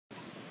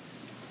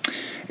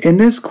In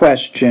this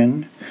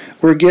question,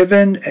 we're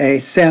given a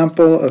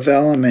sample of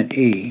element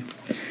E,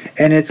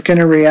 and it's going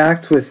to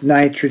react with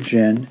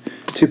nitrogen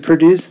to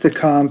produce the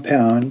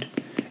compound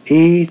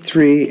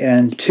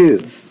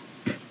E3N2.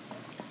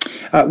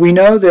 We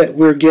know that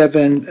we're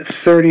given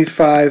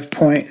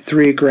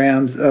 35.3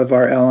 grams of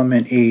our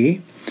element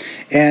E,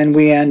 and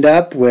we end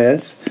up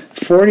with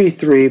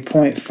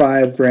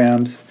 43.5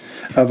 grams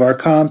of our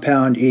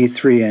compound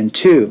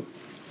E3N2.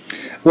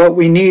 What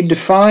we need to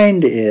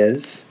find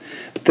is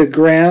the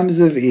grams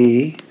of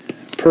E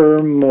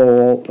per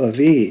mole of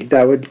E.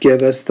 That would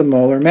give us the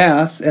molar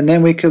mass, and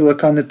then we could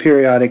look on the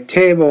periodic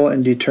table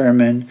and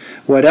determine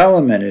what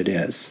element it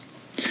is.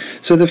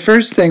 So the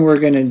first thing we're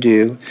going to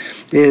do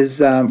is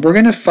we're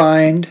going to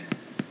find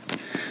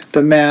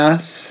the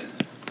mass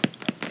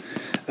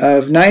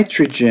of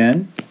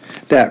nitrogen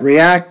that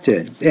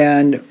reacted.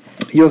 And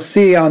you'll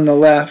see on the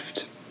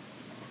left,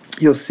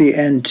 you'll see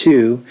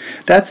N2.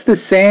 That's the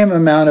same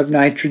amount of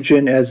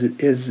nitrogen as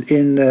is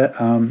in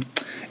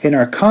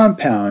our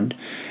compound.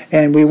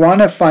 And we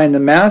want to find the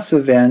mass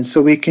of N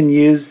so we can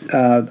use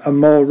a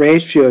mole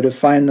ratio to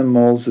find the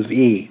moles of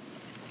E.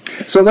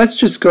 So let's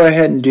just go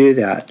ahead and do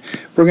that.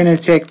 We're going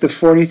to take the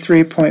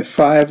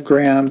 43.5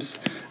 grams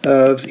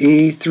of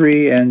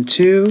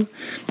E3N2,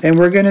 and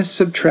we're going to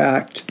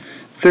subtract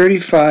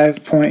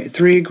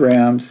 35.3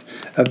 grams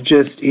of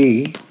just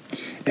E,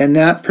 and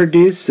that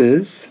gives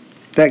us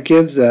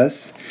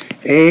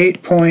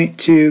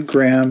 8.2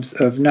 grams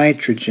of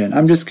nitrogen.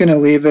 I'm just going to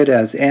leave it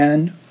as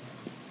N.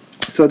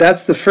 So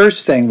that's the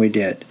first thing we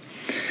did.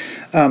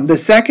 The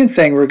second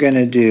thing we're going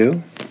to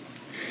do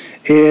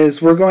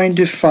is we're going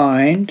to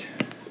find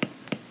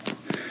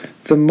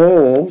the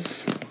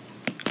moles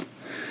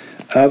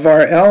of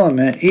our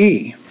element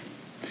E.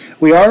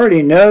 We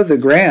already know the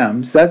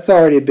grams. That's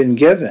already been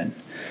given,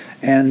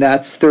 and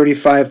that's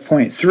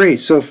 35.3.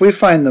 So if we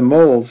find the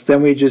moles,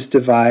 then we just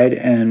divide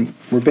and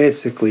we're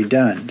basically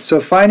done. So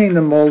finding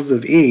the moles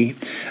of E,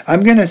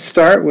 I'm going to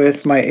start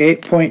with my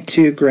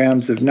 8.2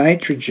 grams of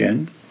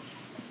nitrogen,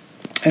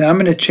 and I'm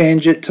going to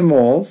change it to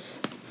moles,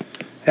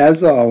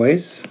 as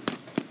always.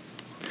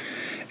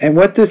 And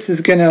what this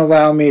is going to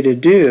allow me to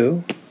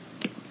do,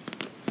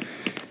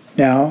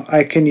 now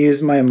I can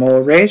use my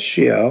mole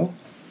ratio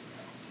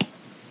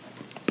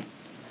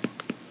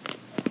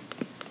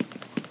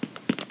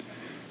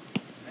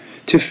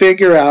to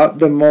figure out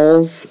the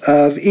moles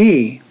of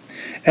E.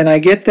 And I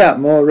get that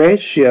mole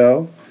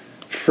ratio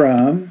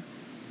from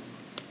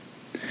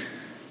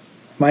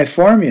my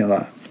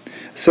formula.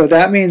 So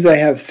that means I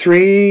have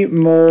 3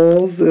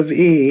 moles of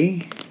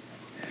E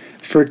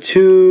for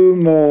 2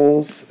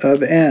 moles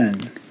of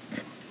N.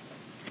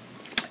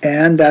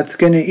 And that's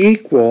going to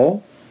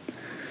equal,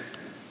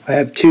 I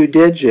have 2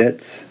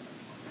 digits,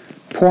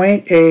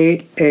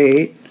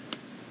 0.88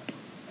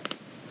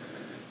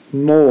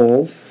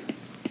 moles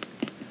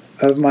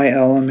of my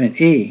element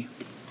E.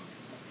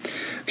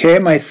 Okay,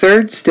 my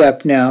third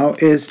step now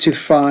is to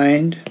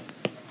find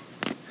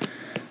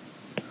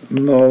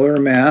molar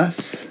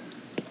mass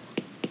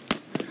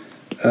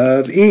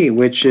of E,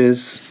 which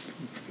is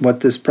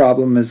what this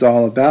problem is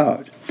all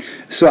about.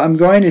 So I'm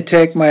going to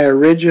take my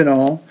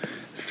original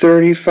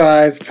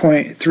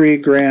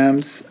 35.3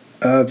 grams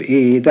of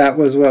E, that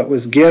was what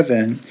was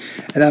given,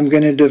 and I'm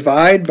going to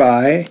divide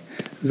by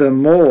the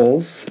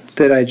moles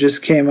that I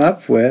just came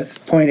up with,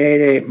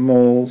 0.88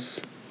 moles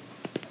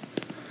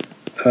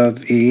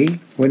of E.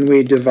 When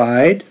we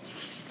divide,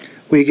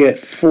 we get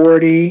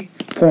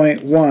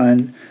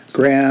 40.1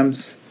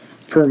 grams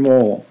per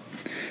mole.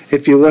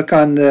 If you look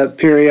on the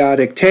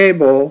periodic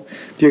table,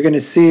 you're going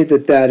to see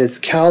that that is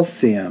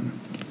calcium.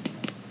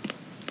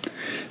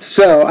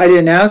 So I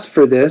didn't ask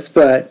for this,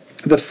 but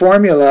the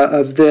formula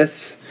of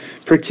this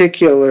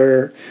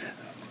particular,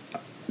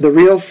 the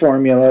real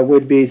formula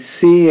would be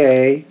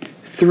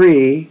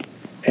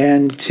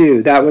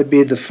Ca3N2. That would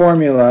be the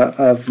formula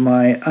of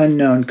my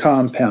unknown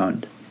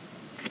compound.